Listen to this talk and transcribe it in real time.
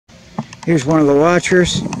Here's one of the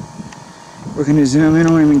watchers. We're going to zoom in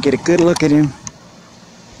on him and get a good look at him.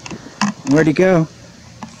 Where'd he go?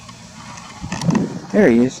 There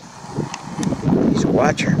he is. He's a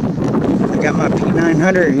watcher. I got my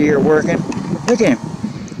P900 here working. Look at him.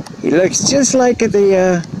 He looks just like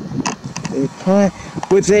the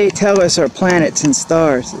what they tell us are planets and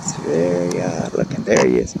stars. It's very odd looking. There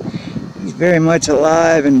he is. He's very much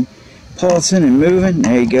alive and pulsing and moving.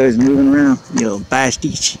 There he goes, moving around. You little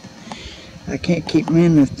bastard. I can't keep him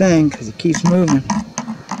in the thing because he keeps moving.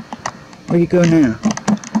 Where you go now?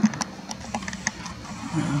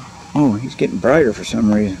 Oh, he's getting brighter for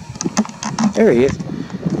some reason. There he is.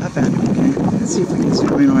 I found him again. Let's see if we can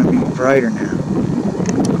zoom in on him. He's brighter now.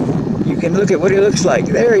 You can look at what he looks like.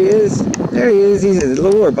 There he is. There he is. He's at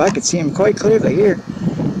the orb. I could see him quite clearly here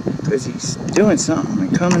because he's doing something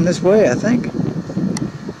and coming this way, I think.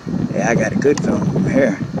 Yeah, I got a good film from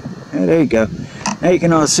here. Yeah, there you go. Now you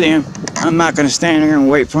can all see him. I'm not going to stand here and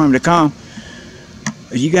wait for him to come.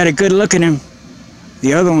 But you got a good look at him.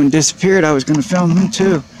 The other one disappeared. I was going to film him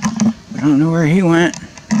too. But I don't know where he went.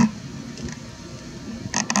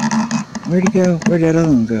 Where'd he go? Where'd that other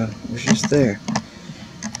one go? It was just there.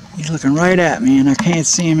 He's looking right at me and I can't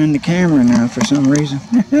see him in the camera now for some reason.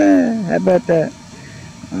 How about that?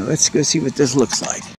 Let's go see what this looks like.